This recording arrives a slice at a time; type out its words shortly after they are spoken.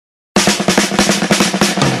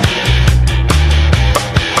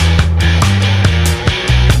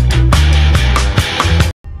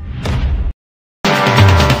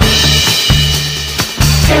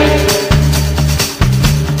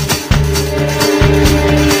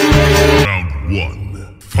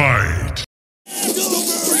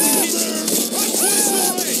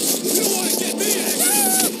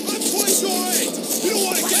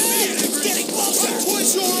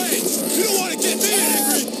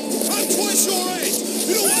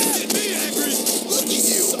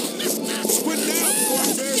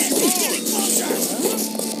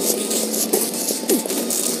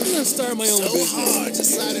my own so business. hard,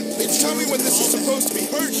 deciding which. Tell me when this is supposed to be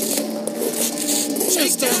hurt.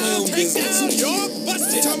 Start my own business. You're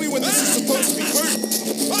busted. Tell me when this is supposed to be hurt.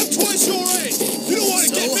 I'm twice your age. You don't want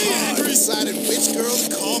to get me angry. Deciding which girl to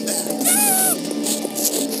call back.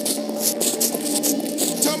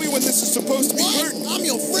 Tell me when this is supposed to be hurt. I'm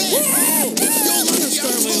your friend. You're lucky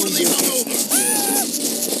I'm totally hungover.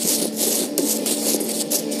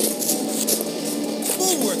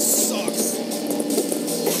 Homework sucks.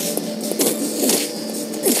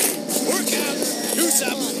 Work out. Do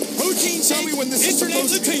something. Protein. Tell me when this is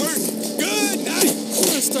supposed to be hurt. Good night. I'm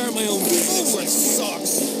gonna start my own business. Homework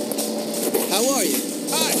sucks. How are you?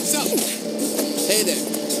 Hi, what's up? Hey there.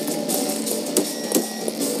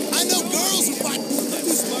 I know girls who fight.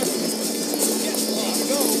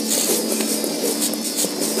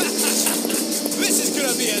 This is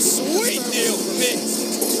gonna be a sweet deal for me.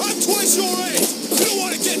 I'm twice your age. You don't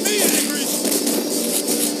want to get me angry.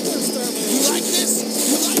 You like this?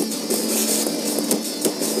 You like?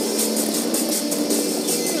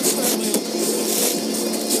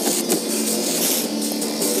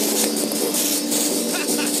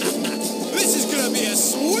 This is gonna be a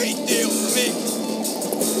sweet deal for me.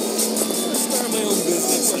 Start my own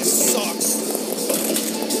business. This sucks.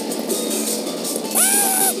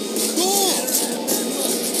 Cool.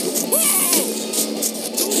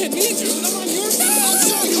 Don't hit me, dude. I'm on your side.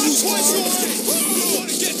 I'm twice your age. You don't want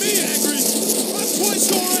to get me angry. I'm twice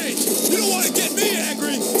your age. You don't want to get me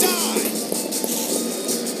angry. Die.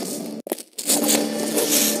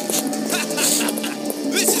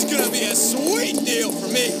 This is gonna be a sweet deal for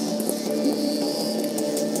me.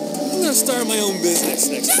 I'm gonna start my own business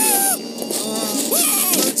next year.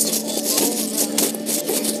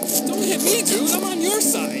 Don't hit me, dude. I'm on your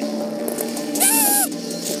side.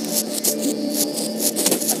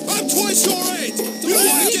 I'm twice your age. You don't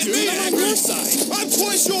want to get me I'm on angry. your side. I'm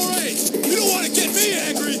twice your age. You don't want to get me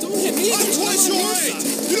angry. Don't hit me, I'm dude. twice I'm on your your age.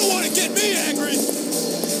 side. You don't want to get me angry.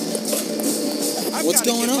 What's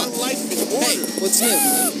going on? Hey, what's new? You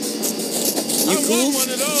I cool? want one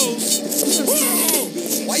of those.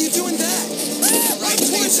 Why you doing that? I'm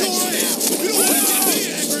twice your age. You don't want to get me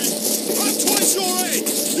angry. I'm twice your age.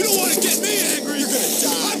 You don't want to get me angry. You're gonna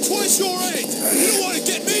die. I'm twice your age. You don't want to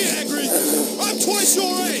get me angry. I'm twice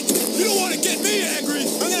your age. You don't want to get me angry.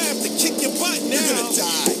 I'm gonna have to kick your butt now. You're gonna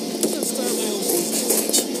die. I'm gonna start my own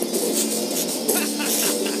business.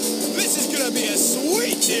 This is gonna be a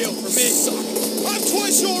sweet deal for me. I'm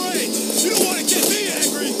twice your age. You don't want to get me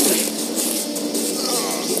angry.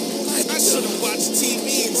 I should have watched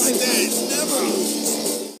TV instead. Never.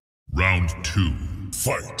 Round 2.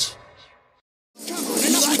 Fight.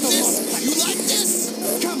 You like this? You like this?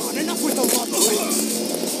 Come on, enough with the love.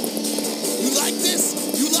 You like this?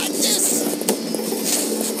 You like this?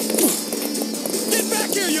 Get back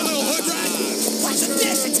here, you little hood rat! Watch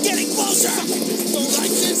this, it's getting closer. You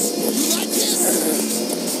like this? You like this?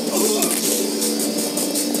 You like this?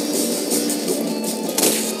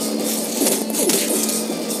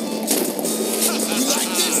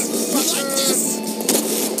 You like this?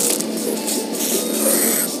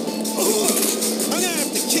 I'm gonna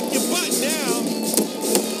have to kick your butt now.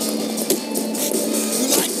 You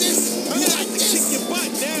like this? I'm gonna have to kick your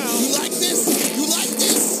butt now. You like this? You like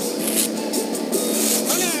this?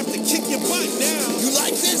 I'm gonna have to kick your butt now. You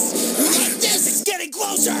like this? You like this? It's getting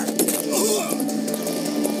closer. I'm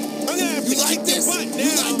gonna have to kick your butt now.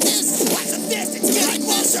 You like this? Watch this, it's getting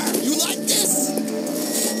closer. You like this?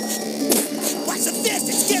 Watch this,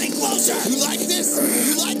 it's getting closer. You like this?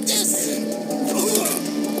 You like this?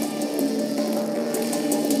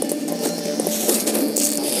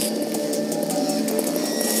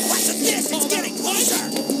 Watch this, it's getting closer.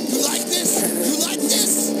 You like this? You like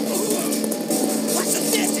this? Watch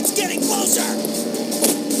this, it's getting closer.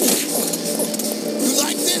 You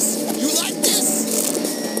like this? You like this?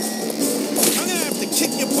 I'm gonna have to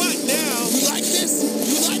kick your butt now. You like this?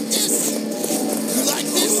 You like this? You like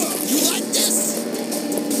this? You like this?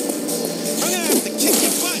 I'm gonna have to kick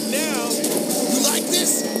your butt now. You like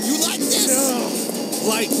this? You like this?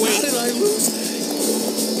 Lightweight. How did I lose that?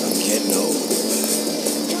 I'm getting old.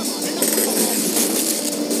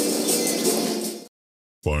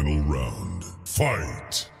 Final round.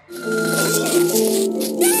 Fight. Alright,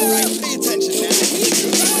 pay attention now.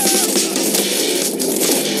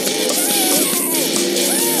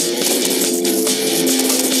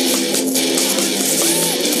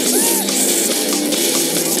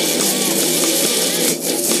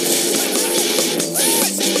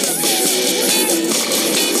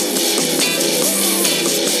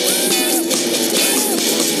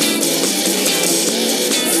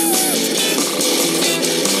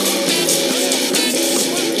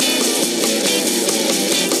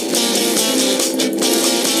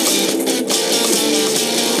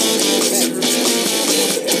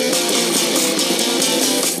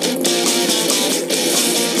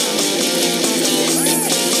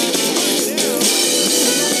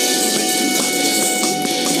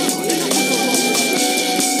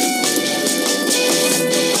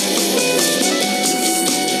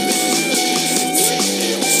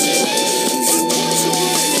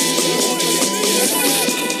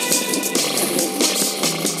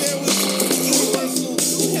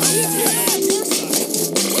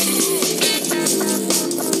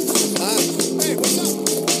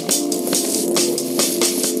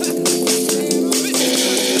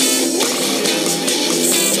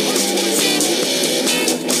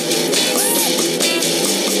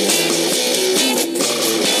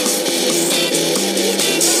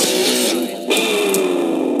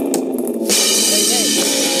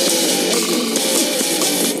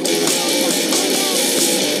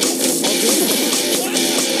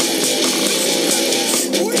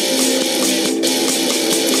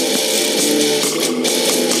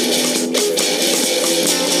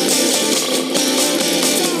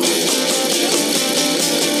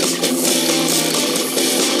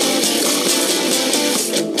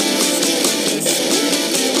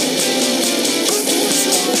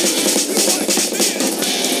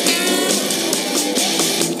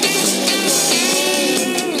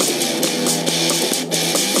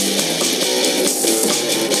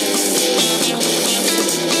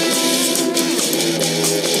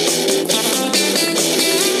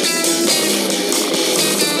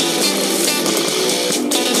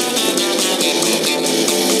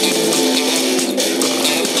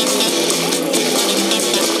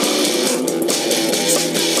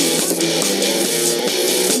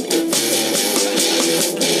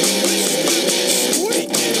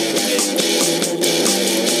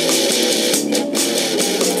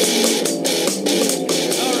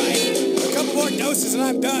 doses and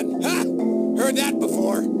I'm done. Ha! Heard that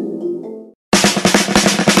before.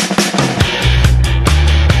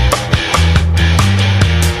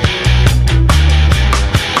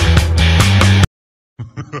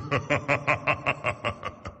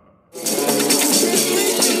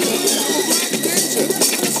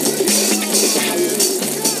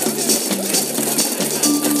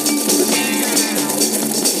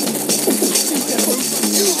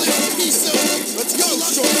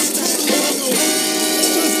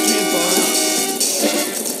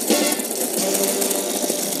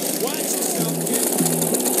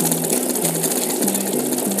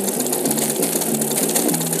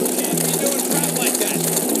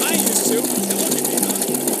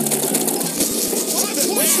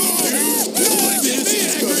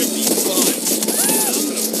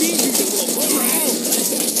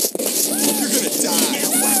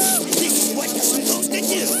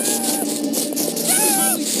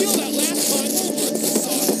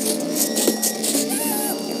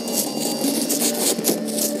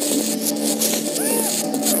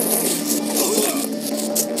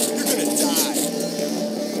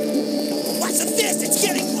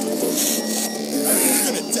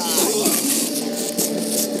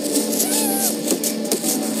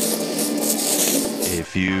 A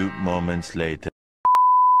few moments later.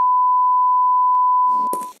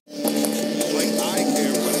 Like I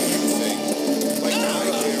care what you think. Like I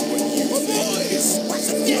care what you think. Boys!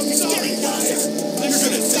 What's this? It's getting guys! You're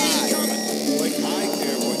gonna die! Like I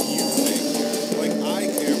care what you think. Like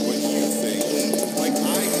I care what you think. Like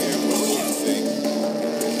I care what you think.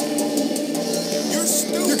 You're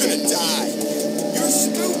stupid! You're gonna die! You're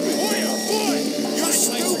stupid! Boy, oh boy! You're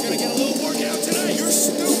stupid! We're gonna get a little workout tonight! You're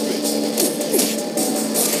stupid!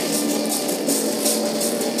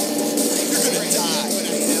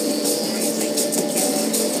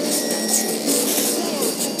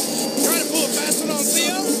 Trying to pull a fast one on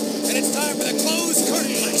Theo, and it's time for the closed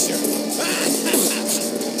curtain lecture.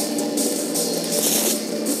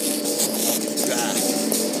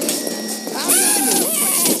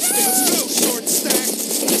 Let's go, short stack.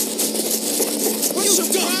 What's your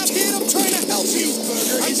problem, kid? I'm trying to help you.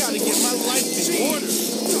 I gotta get my life in order.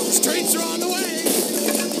 Straights are on the way.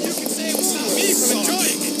 Nothing you can say will stop me from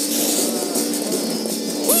enjoying it.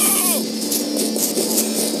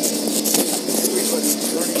 Everybody's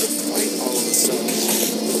learning to fight all of a sudden.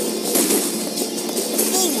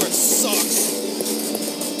 Bullworth sucks.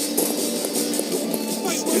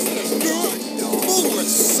 Wait, was it a girl?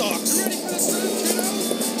 Bullworth sucks. You ready for this round, kiddo?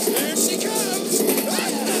 There she comes.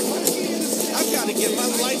 I've got to get my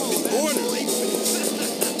life in order.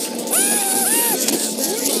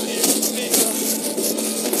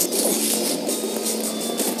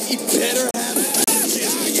 You better have it.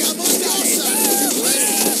 I'm on the outside.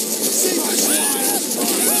 See my slide.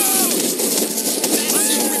 That's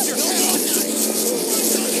it with your head.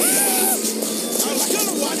 I was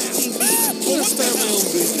gonna watch TV. I'm gonna start my own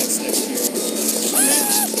business next year.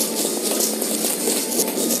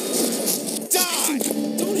 Die!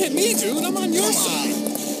 Don't hit me, dude. I'm on your side.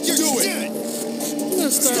 You're dead. I'm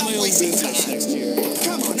gonna start my own business next year.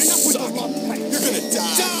 Come on, enough with the love. You're gonna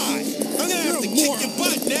die. Die! I'm gonna have to kick your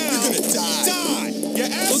butt now. You're gonna die. Die! You're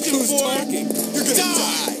Look asking who's for it. talking. You're gonna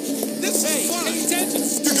die. This is fun. Pay attention.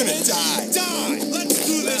 You're gonna die. Die!